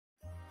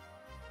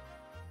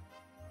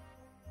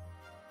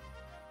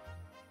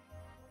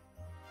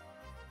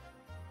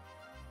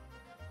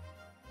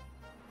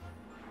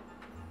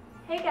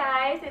Hey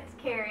guys, it's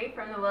Carrie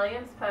from the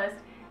Williams Post,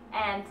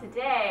 and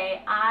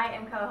today I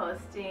am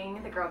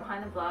co-hosting the Girl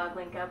Behind the Blog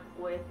Link Up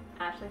with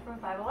Ashley from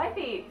 50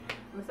 Wifey.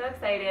 I'm so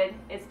excited.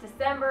 It's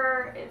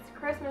December, it's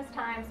Christmas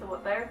time, so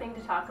what better thing to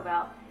talk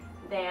about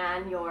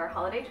than your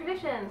holiday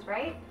traditions,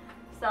 right?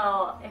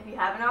 So if you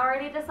haven't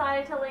already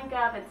decided to link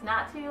up, it's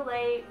not too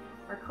late.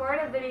 Record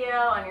a video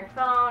on your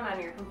phone,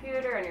 on your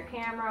computer, on your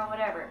camera,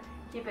 whatever.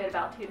 Keep it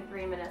about 2 to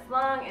 3 minutes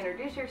long,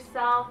 introduce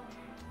yourself,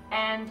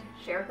 and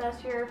share with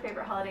us your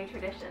favorite holiday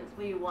traditions.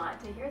 We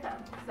want to hear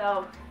them.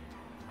 So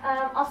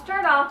I'll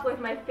start off with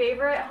my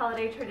favorite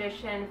holiday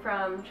tradition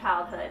from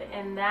childhood,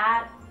 and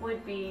that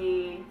would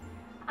be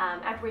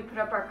after we put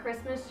up our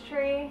Christmas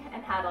tree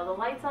and had all the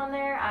lights on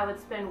there, I would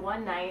spend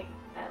one night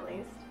at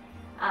least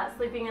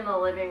sleeping in the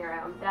living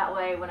room. That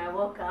way when I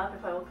woke up,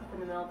 if I woke up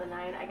in the middle of the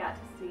night, I got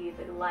to see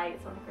the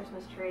lights on the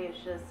Christmas tree.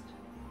 It's just,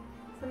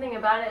 something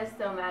about it is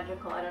so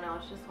magical. I don't know,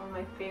 it's just one of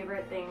my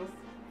favorite things,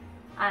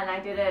 and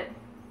I did it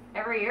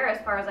every year as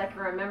far as I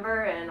can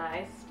remember, and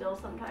I still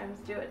sometimes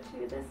do it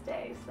to this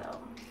day, so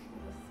just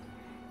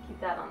keep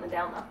that on the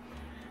down low.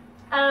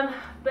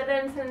 But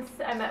then since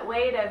I met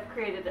Wade, I've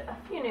created a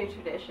few new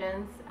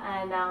traditions,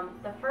 and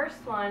the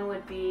first one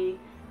would be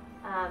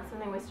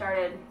something we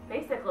started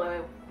basically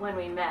when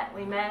we met.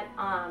 We met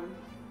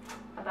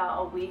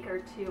about a week or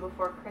two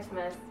before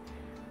Christmas,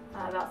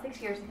 about 6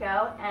 years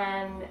ago,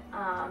 and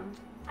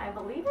I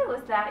believe it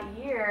was that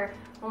year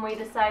when we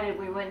decided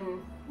we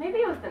wouldn't, maybe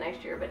it was the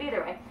next year, but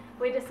either way,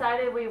 we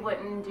decided we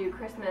wouldn't do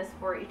Christmas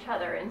for each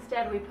other.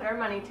 Instead, we put our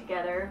money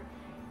together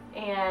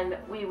and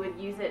we would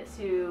use it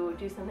to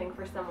do something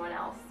for someone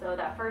else. So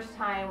that first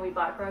time we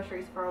bought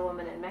groceries for a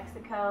woman in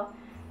Mexico,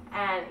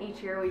 and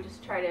each year we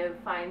just try to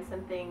find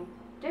something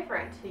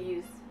different to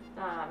use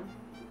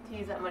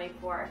that money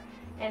for.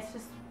 And it's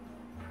just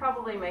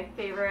probably my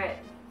favorite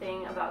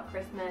thing about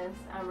Christmas.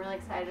 I'm really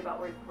excited about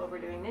what we're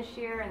doing this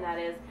year, and that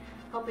is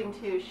helping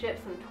to ship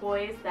some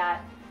toys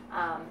that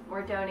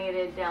were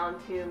donated down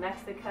to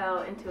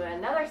Mexico, into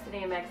another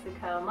city in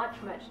Mexico, much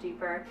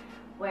deeper,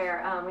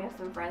 where we have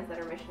some friends that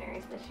are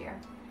missionaries this year.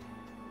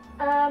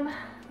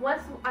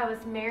 Once I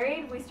was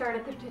married, we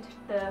started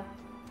the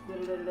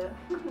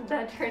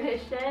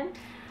tradition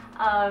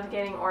of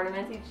getting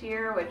ornaments each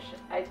year, which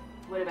I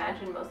would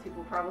imagine most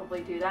people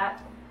probably do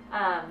that.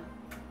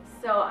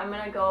 So I'm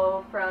going to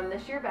go from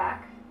this year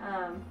back.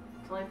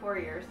 It's only 4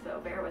 years, so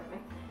bear with me.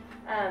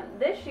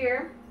 This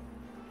year,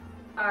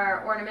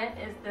 our ornament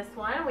is this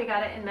one. We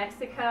got it in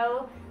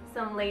Mexico.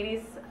 Some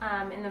ladies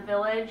in the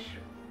village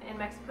in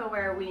Mexico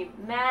where we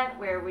met,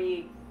 where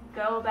we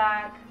go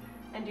back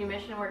and do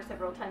mission work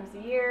several times a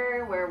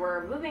year, where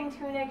we're moving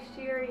to next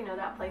year, you know,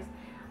 that place.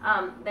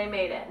 They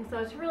made it, and so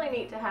it's really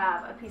neat to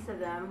have a piece of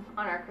them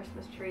on our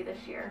Christmas tree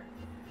this year.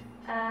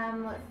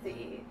 Let's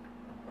see.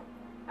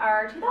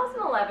 Our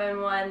 2011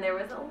 one, there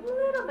was a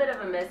little bit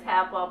of a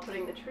mishap while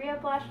putting the tree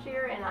up last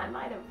year, and I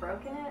might have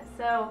broken it,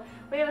 so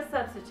we have a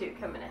substitute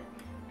coming in.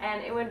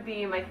 And it would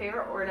be my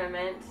favorite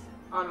ornament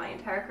on my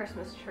entire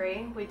Christmas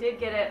tree. We did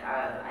get it,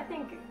 I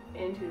think,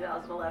 in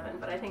 2011,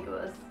 but I think it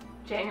was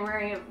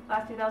January of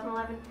last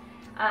 2011.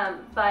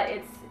 But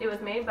it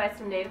was made by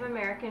some Native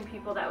American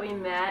people that we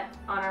met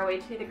on our way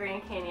to the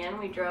Grand Canyon.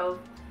 We drove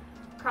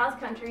cross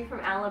country from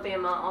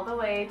Alabama all the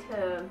way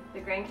to the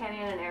Grand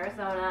Canyon in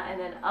Arizona, and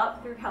then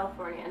up through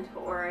California into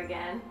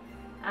Oregon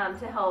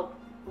to help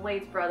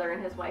Wade's brother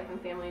and his wife and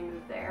family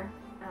move there.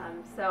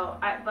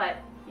 But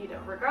you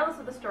know, regardless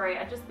of the story,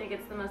 I just think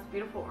it's the most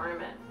beautiful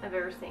ornament I've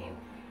ever seen,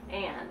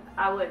 and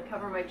I would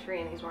cover my tree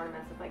in these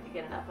ornaments if I could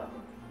get enough of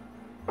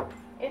them.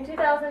 In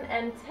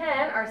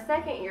 2010, our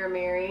second year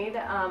married,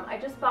 I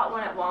just bought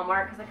one at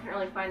Walmart because I couldn't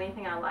really find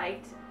anything I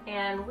liked,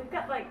 and we've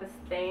got like this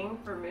thing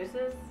for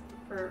mooses.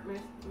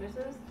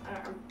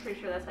 I'm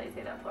pretty sure that's how you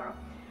say that, plural.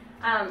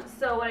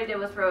 So what I did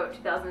was wrote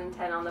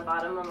 2010 on the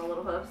bottom on the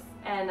little hoofs,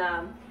 and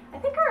I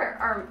think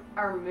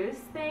our moose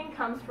thing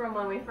comes from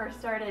when we first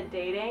started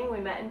dating. We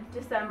met in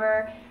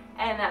December,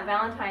 and that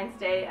Valentine's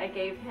Day I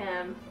gave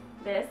him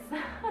this.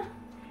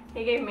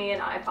 He gave me an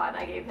iPod and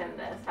I gave him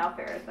this. How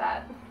fair is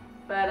that?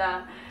 But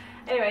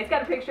anyway, it's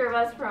got a picture of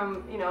us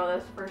from, you know,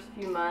 those first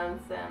few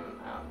months, and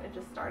it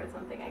just started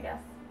something, I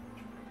guess.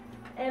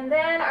 And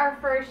then our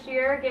first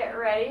year, get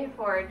ready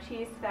for a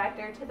cheese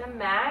factor to the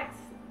max.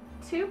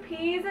 2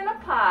 peas in a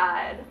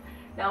pod.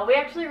 No, we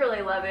actually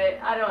really love it.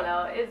 I don't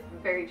know, it's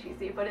very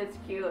cheesy, but it's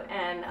cute,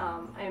 and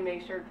I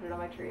make sure to put it on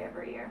my tree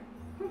every year.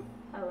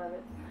 I love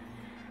it.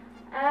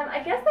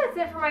 I guess that's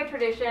it for my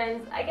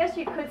traditions. I guess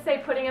you could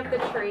say putting up the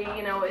tree.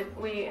 You know,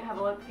 we have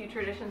a few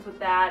traditions with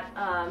that.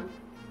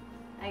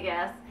 I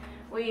guess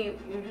we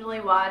usually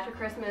watch a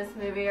Christmas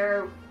movie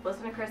or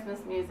listen to Christmas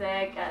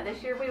music.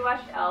 This year we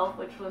watched Elf,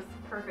 which was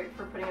perfect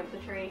for putting up the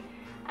tree.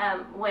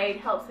 Wade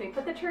helps me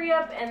put the tree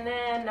up, and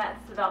then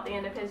that's about the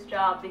end of his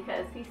job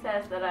because he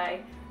says that I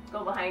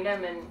go behind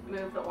him and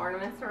move the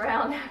ornaments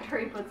around after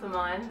he puts them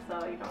on.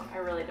 So I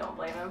really don't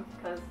blame him,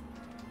 because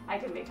I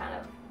can be kind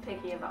of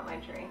picky about my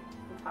tree.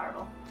 It's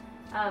horrible.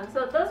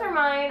 So those are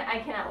mine. I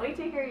cannot wait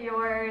to hear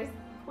yours.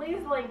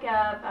 Please link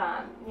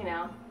up,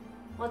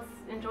 let's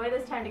enjoy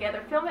this time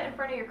together. Film it in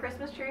front of your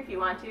Christmas tree if you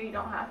want to. You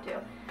don't have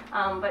to.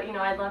 But, you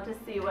know, I'd love to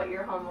see what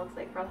your home looks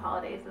like for the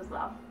holidays as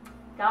well.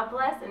 God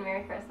bless and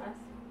Merry Christmas.